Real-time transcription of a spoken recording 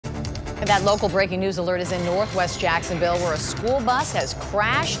That local breaking news alert is in Northwest Jacksonville, where a school bus has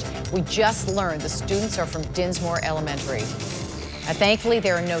crashed. We just learned the students are from Dinsmore Elementary. Thankfully,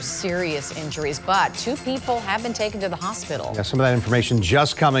 there are no serious injuries, but 2 people have been taken to the hospital. Yeah, some of that information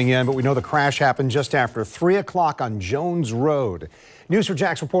just coming in, but we know the crash happened just after 3 o'clock on Jones Road. News for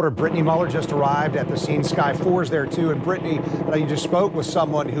Jax reporter Brittany Muller just arrived at the scene. Sky 4 is there too. And Brittany, you just spoke with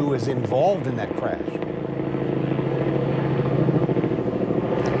someone who was involved in that crash.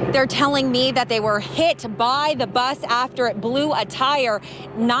 They're telling me that they were hit by the bus after it blew a tire.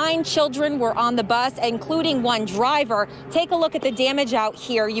 9 children were on the bus, including 1 driver. Take a look at the damage out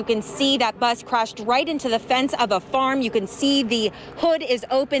here. You can see that bus crashed right into the fence of a farm. You can see the hood is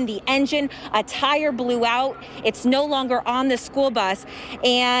open, the engine, a tire blew out. It's no longer on the school bus.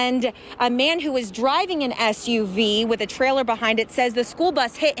 And a man who was driving an SUV with a trailer behind it says the school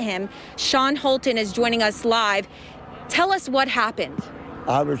bus hit him. Sean Holton is joining us live. Tell us what happened.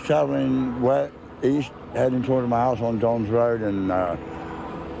 I was traveling east, heading toward my house on Jones Road, and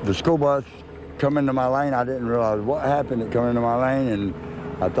the school bus come into my lane. I didn't realize what happened. It come into my lane, and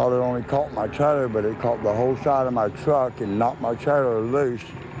I thought it only caught my trailer, but it caught the whole side of my truck and knocked my trailer loose.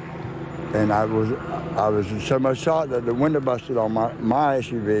 And I was so much shocked that the window busted on my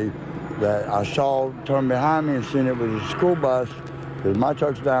SUV that I saw turn behind me and seen it was a school bus, because my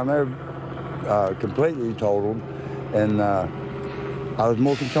truck's down there completely totaled, and I was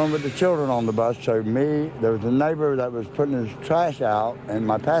more concerned with the children on the bus. So there was a neighbor that was putting his trash out, and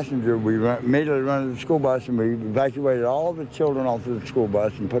my passenger, we immediately ran to the school bus, and we evacuated all the children off of the school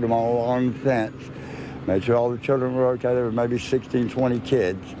bus and put them all along the fence. Made sure all the children were okay. There were maybe 16, 20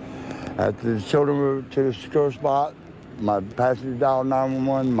 kids. After the children were to the secure spot, my passenger dialed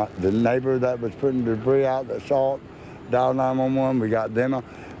 911. The neighbor that was putting debris out that saw it dialed 911. We got them out.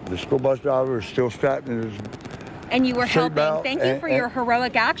 The school bus driver was still strapped in his and you were helping. Thank you for your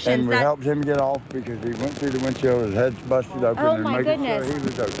heroic actions. And we helped him get off because he went through the windshield, his head's busted open, oh and my making goodness. sure he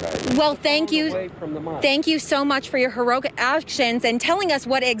was okay. Well, thank you. Thank you so much for your heroic actions and telling us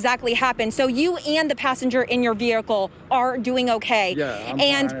what exactly happened. So you and the passenger in your vehicle are doing okay. Yeah,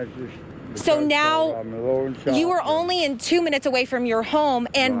 I'm fine. So now you were only 2 minutes away from your home,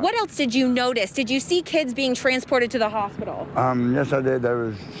 and right. What else did you notice? Did you see kids being transported to the hospital? Yes, I did. There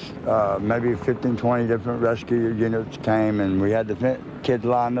was maybe 15, 20 different rescue units came, and we had the kids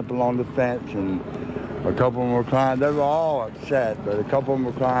lined up along the fence, and a couple of them were crying. They were all upset, but a couple of them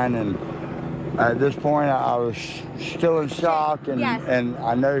were crying, and at this point, I was still in shock, and, yes. And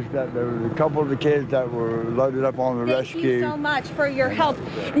I noticed that there was a couple of the kids that were loaded up on the rescue. Thank you so much for your help.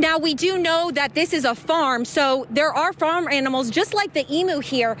 Now, we do know that this is a farm, so there are farm animals just like the emu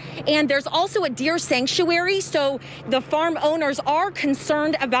here, and there's also a deer sanctuary, so the farm owners are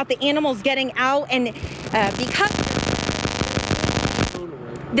concerned about the animals getting out, and because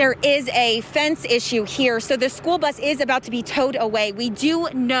there is a fence issue here, so the school bus is about to be towed away. We do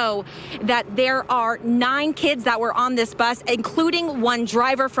know that there are 9 kids that were on this bus, including 1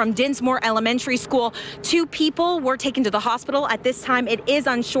 driver from Dinsmore Elementary School. 2 people were taken to the hospital. At this time, it is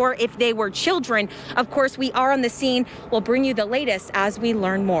unsure if they were children. Of course, we are on the scene. We'll bring you the latest as we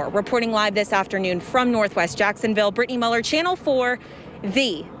learn more. Reporting live this afternoon from Northwest Jacksonville, Brittany Muller, Channel 4,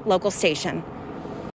 the local station.